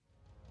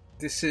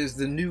This is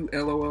the new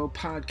LOL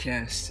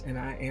podcast, and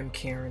I am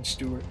Karen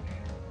Stewart.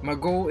 My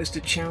goal is to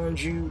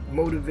challenge you,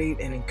 motivate,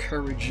 and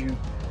encourage you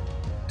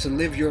to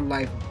live your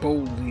life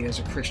boldly as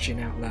a Christian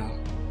out loud.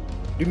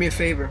 Do me a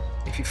favor,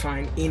 if you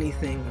find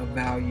anything of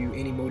value,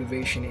 any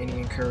motivation, any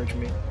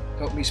encouragement,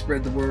 help me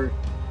spread the word.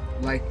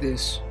 Like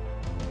this,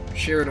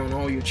 share it on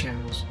all your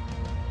channels,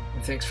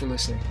 and thanks for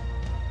listening.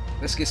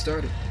 Let's get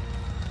started.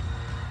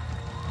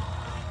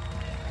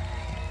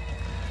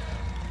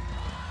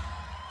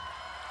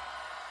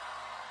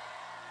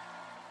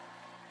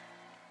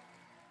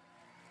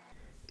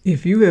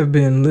 If you have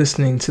been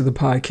listening to the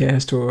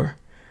podcast or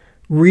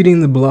reading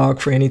the blog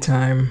for any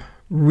time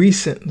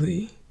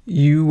recently,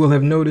 you will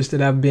have noticed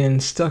that I've been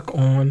stuck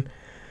on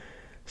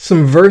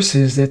some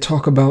verses that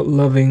talk about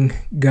loving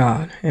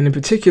God, and in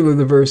particular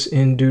the verse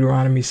in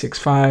Deuteronomy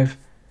 6:5,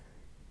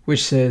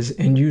 which says,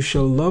 "And you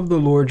shall love the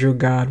Lord your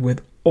God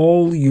with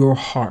all your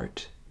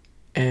heart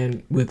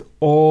and with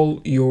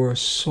all your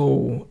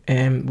soul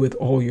and with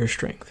all your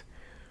strength."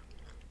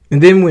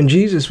 And then when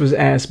Jesus was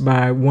asked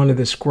by one of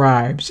the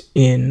scribes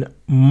in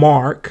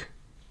Mark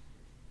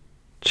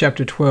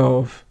chapter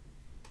 12,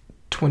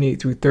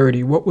 28 through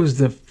 30, what was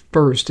the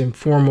first and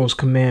foremost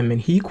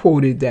commandment? He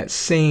quoted that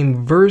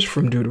same verse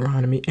from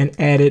Deuteronomy and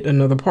added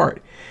another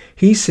part.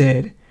 He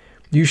said,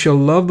 "You shall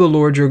love the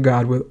Lord your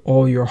God with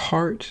all your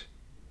heart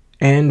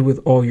and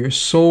with all your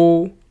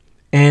soul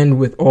and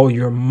with all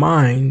your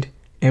mind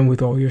and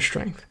with all your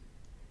strength."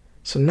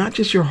 So not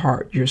just your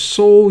heart, your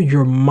soul,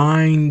 your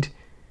mind,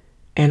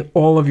 and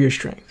all of your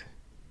strength.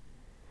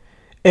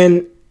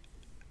 And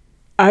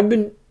I've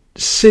been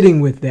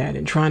sitting with that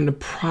and trying to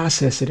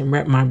process it and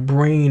wrap my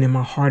brain and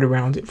my heart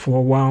around it for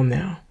a while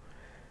now.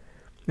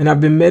 And I've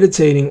been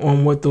meditating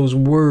on what those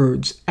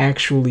words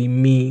actually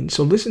mean.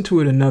 So listen to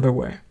it another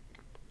way.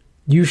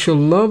 You shall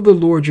love the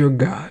Lord your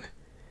God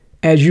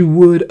as you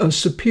would a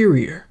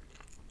superior,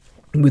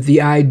 with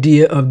the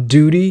idea of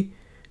duty,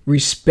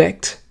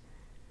 respect,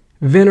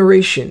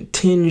 veneration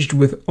tinged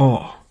with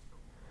awe.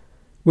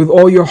 With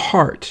all your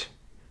heart,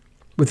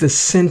 with the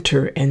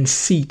center and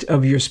seat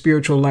of your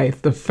spiritual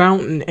life, the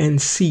fountain and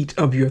seat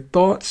of your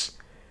thoughts,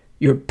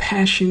 your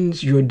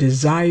passions, your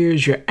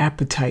desires, your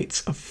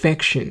appetites,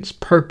 affections,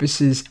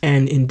 purposes,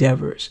 and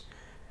endeavors.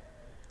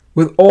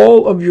 With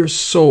all of your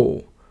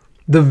soul,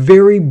 the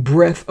very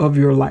breath of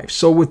your life.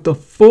 So with the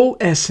full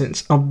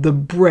essence of the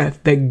breath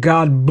that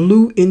God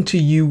blew into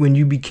you when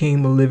you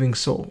became a living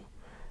soul.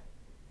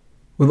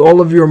 With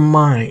all of your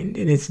mind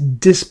and its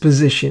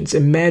dispositions,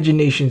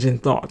 imaginations,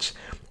 and thoughts,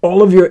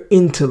 all of your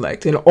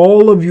intellect and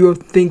all of your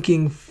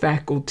thinking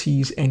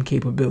faculties and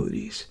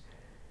capabilities,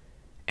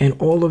 and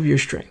all of your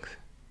strength,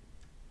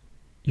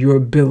 your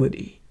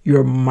ability,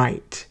 your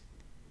might,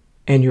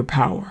 and your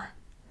power.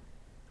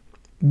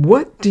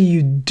 What do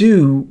you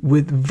do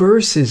with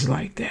verses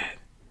like that?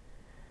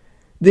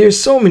 There's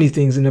so many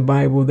things in the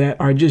Bible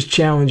that are just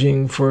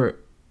challenging for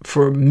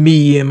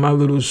me and my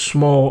little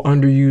small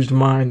underused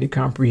mind to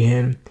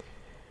comprehend.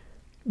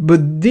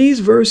 But these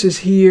verses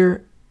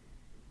here,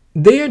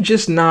 they are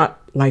just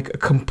not like a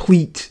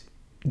complete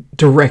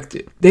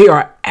directive. They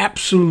are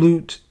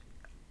absolute,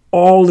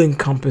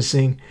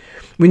 all-encompassing.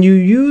 When you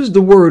use the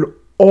word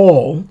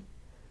all,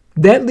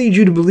 that leads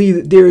you to believe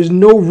that there is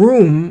no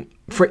room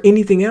for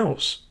anything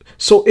else.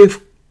 So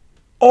if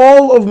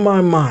all of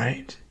my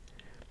mind,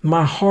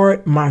 my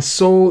heart, my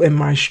soul, and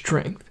my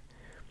strength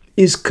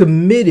is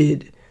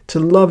committed to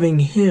loving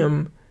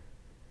him,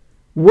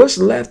 what's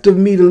left of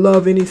me to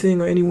love anything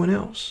or anyone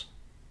else?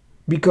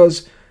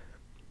 Because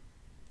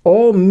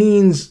all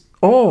means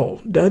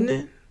all, doesn't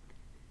it?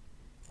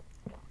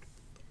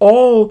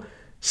 All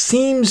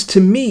seems to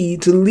me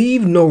to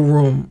leave no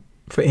room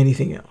for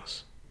anything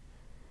else.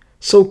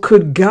 So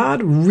could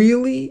God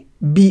really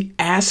be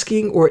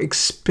asking or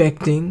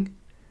expecting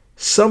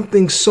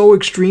something so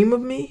extreme of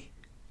me,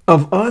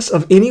 of us,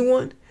 of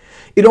anyone?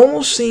 It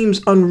almost seems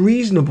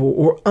unreasonable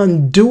or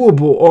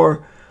undoable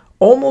or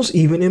almost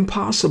even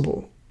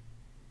impossible.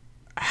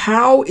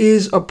 How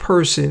is a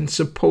person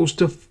supposed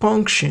to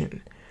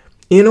function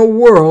in a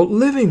world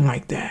living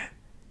like that?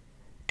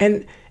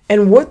 And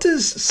what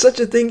does such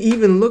a thing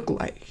even look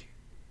like?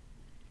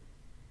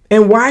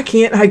 And why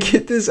can't I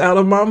get this out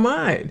of my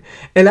mind?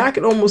 And I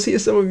can almost hear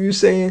some of you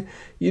saying,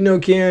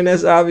 Karen,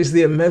 that's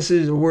obviously a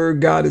message, a word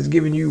God is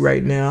giving you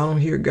right now. I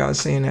don't hear God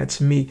saying that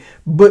to me.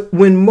 But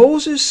when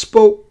Moses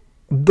spoke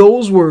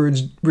those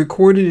words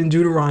recorded in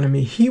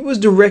Deuteronomy, he was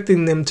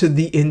directing them to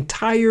the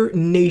entire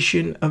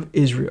nation of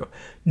Israel,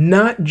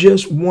 not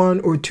just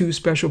one or two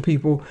special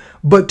people,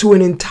 but to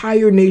an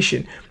entire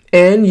nation.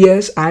 And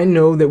yes, I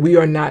know that we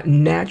are not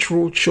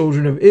natural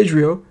children of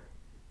Israel,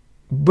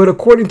 but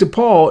according to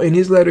Paul, in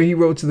his letter he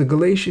wrote to the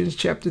Galatians,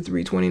 chapter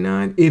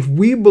 3:29, if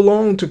we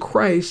belong to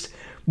Christ,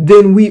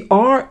 then we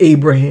are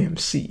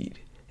Abraham's seed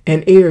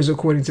and heirs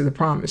according to the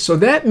promise. So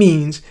that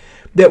means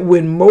that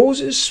when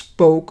Moses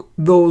spoke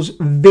those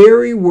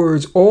very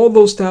words all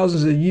those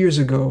thousands of years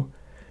ago,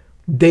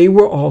 they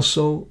were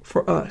also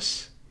for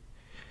us.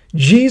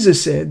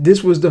 Jesus said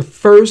this was the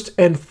first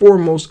and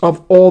foremost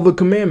of all the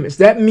commandments.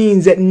 That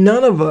means that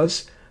none of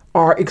us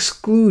are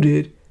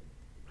excluded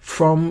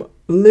from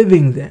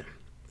living them.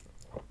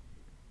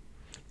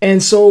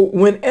 And so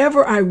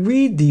whenever I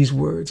read these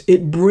words,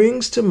 it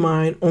brings to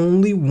mind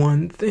only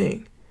one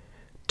thing: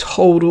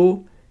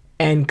 total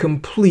and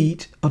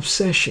complete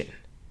obsession.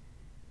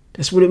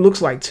 That's what it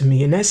looks like to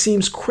me. And that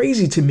seems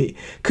crazy to me.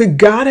 Could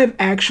God have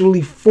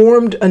actually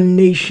formed a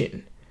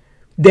nation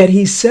that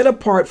he set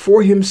apart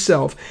for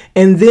himself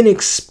and then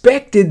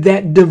expected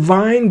that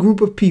divine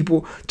group of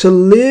people to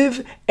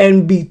live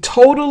and be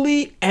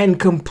totally and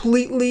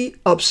completely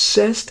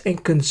obsessed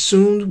and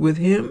consumed with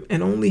him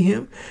and only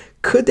him?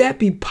 Could that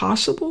be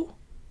possible?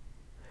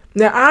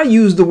 Now, I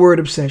use the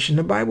word obsession.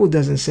 The Bible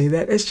doesn't say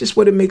that. It's just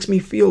what it makes me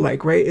feel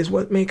like, right? It's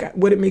what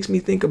it makes me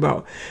think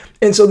about.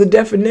 And so the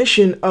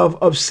definition of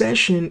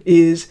obsession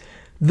is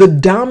the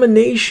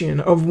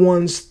domination of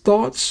one's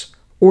thoughts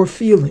or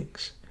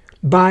feelings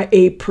by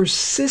a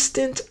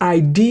persistent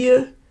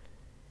idea,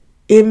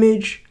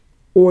 image,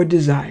 or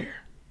desire.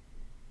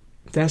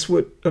 That's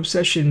what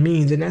obsession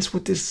means. And that's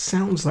what this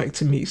sounds like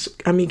to me. So,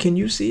 I mean, can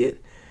you see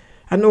it?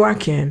 I know I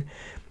can.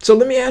 So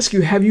let me ask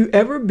you, have you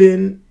ever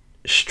been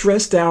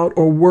stressed out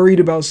or worried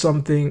about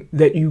something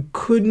that you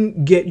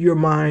couldn't get your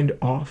mind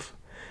off?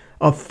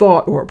 A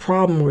thought or a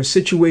problem or a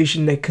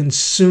situation that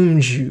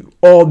consumed you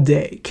all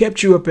day,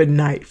 kept you up at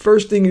night,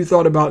 first thing you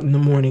thought about in the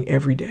morning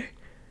every day.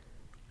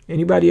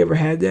 Anybody ever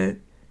had that?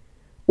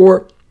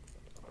 Or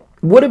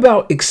what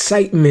about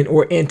excitement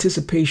or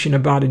anticipation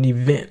about an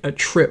event, a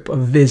trip, a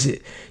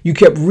visit? You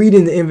kept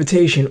reading the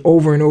invitation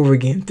over and over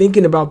again,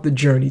 thinking about the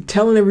journey,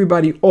 telling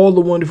everybody all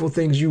the wonderful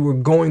things you were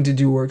going to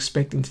do or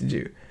expecting to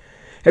do.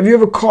 Have you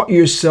ever caught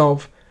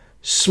yourself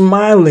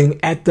smiling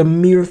at the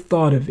mere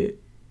thought of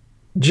it?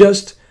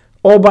 Just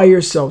all by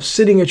yourself,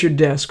 sitting at your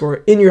desk or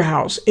in your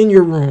house, in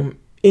your room,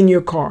 in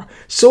your car,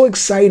 so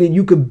excited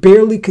you could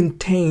barely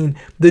contain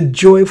the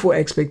joyful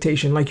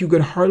expectation, like you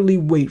could hardly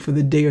wait for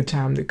the day or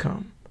time to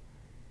come.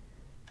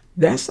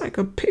 That's like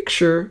a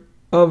picture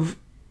of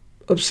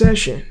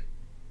obsession.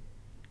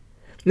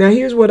 Now,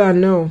 here's what I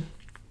know.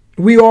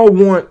 We all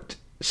want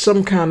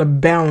some kind of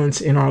balance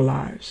in our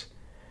lives.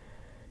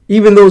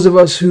 Even those of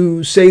us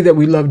who say that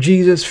we love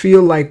Jesus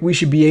feel like we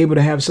should be able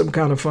to have some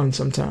kind of fun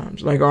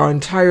sometimes. Like our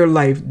entire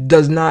life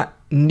does not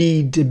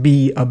need to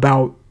be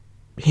about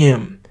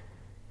him.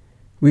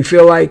 We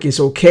feel like it's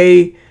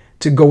okay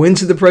to go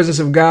into the presence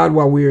of God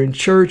while we're in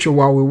church or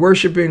while we're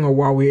worshiping or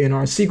while we're in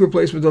our secret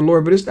place with the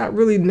Lord. But it's not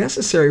really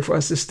necessary for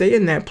us to stay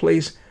in that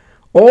place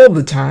all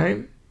the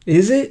time,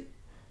 is it?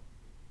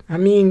 I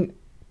mean,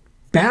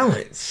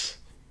 balance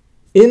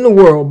in the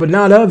world, but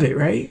not of it,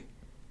 right?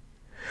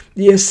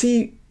 Yeah,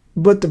 see,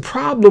 but the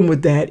problem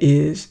with that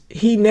is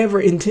he never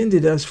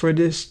intended us for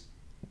this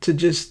to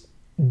just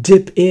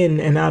dip in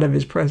and out of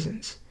his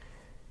presence.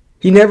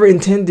 He never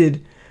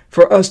intended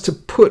for us to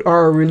put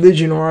our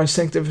religion or our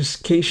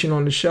sanctification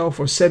on the shelf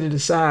or set it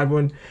aside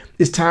when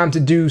it's time to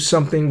do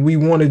something we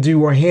want to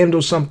do or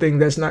handle something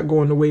that's not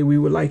going the way we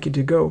would like it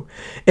to go.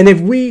 And if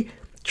we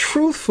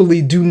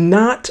truthfully do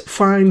not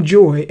find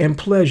joy and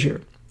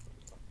pleasure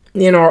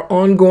in our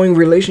ongoing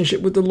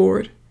relationship with the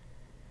Lord,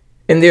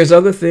 and there's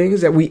other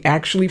things that we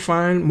actually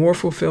find more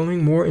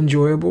fulfilling, more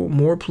enjoyable,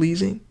 more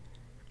pleasing,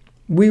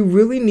 we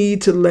really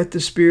need to let the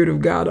Spirit of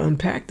God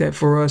unpack that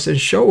for us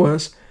and show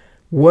us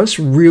what's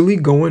really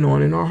going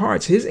on in our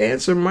hearts. His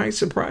answer might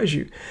surprise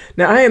you.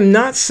 Now, I am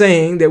not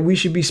saying that we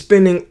should be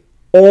spending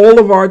all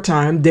of our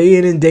time, day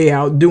in and day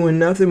out, doing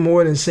nothing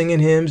more than singing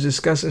hymns,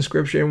 discussing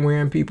scripture, and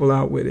wearing people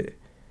out with it.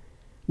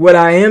 What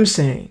I am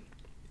saying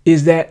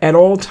is that at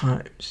all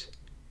times,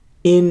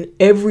 in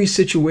every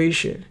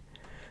situation,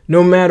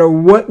 no matter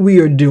what we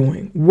are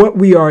doing, what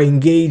we are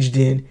engaged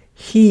in,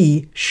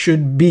 he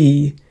should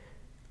be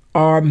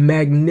our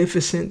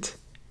magnificent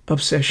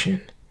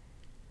obsession.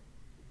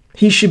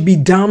 He should be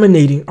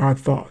dominating our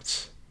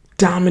thoughts,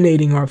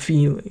 dominating our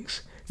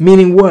feelings.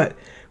 Meaning what?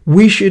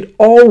 We should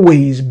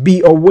always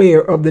be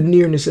aware of the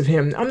nearness of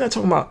him. I'm not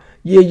talking about,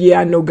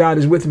 I know God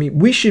is with me.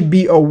 We should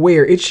be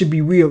aware. It should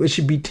be real. It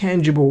should be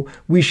tangible.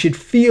 We should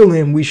feel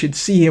him. We should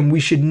see him. We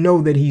should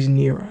know that he's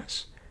near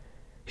us.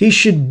 He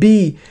should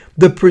be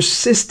the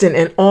persistent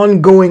and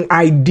ongoing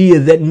idea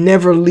that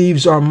never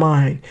leaves our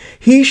mind.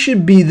 He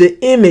should be the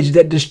image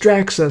that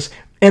distracts us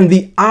and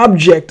the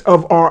object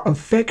of our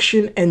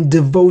affection and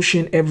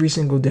devotion every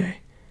single day.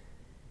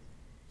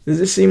 Does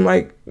it seem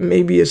like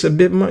maybe it's a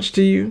bit much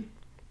to you?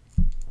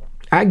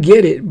 I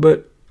get it,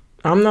 but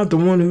I'm not the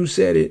one who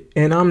said it,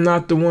 and I'm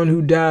not the one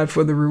who died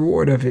for the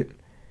reward of it.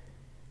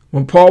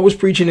 When Paul was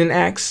preaching in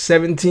Acts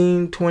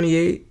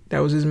 17:28, that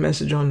was his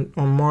message on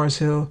Mars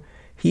Hill,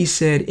 he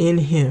said, in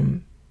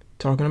him,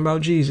 talking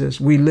about Jesus,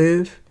 we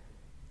live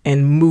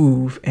and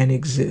move and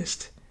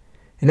exist.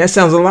 And that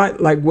sounds a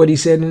lot like what he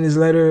said in his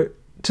letter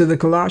to the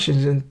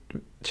Colossians in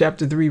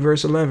chapter 3,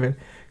 verse 11.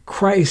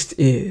 Christ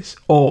is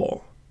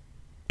all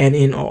and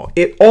in all.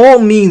 It all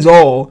means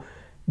all,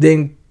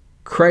 then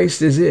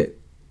Christ is it.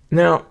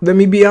 Now, let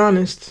me be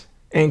honest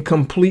and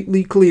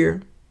completely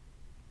clear.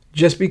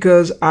 Just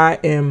because I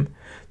am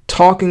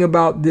talking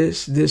about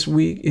this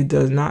week, it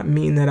does not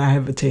mean that I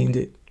have attained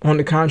it. On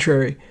the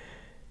contrary,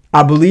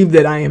 I believe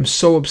that I am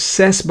so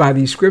obsessed by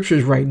these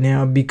scriptures right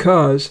now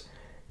because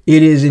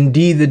it is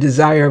indeed the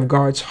desire of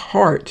God's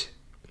heart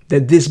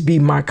that this be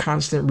my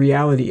constant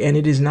reality, and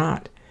it is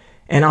not.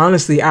 And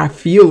honestly, I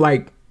feel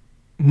like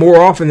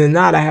more often than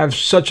not, I have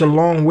such a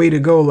long way to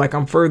go, like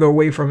I'm further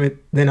away from it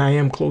than I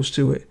am close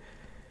to it.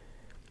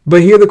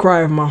 But hear the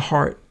cry of my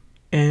heart,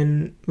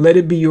 and let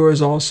it be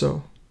yours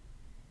also.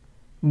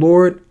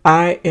 Lord,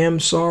 I am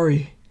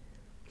sorry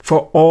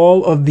for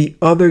all of the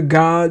other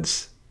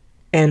gods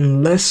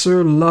and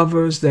lesser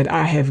lovers that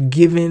I have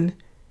given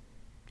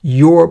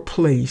your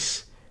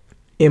place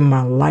in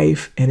my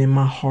life and in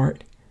my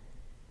heart.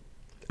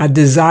 I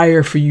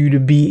desire for you to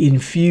be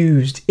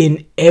infused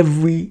in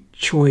every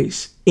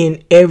choice,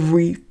 in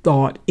every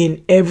thought,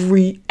 in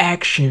every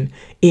action,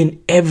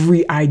 in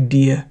every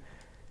idea.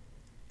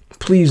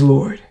 Please,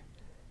 Lord,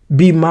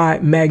 be my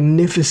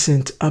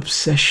magnificent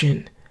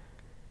obsession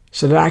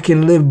so that I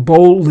can live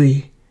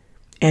boldly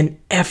and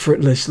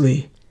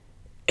effortlessly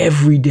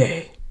every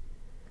day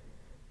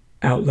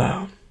out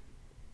loud.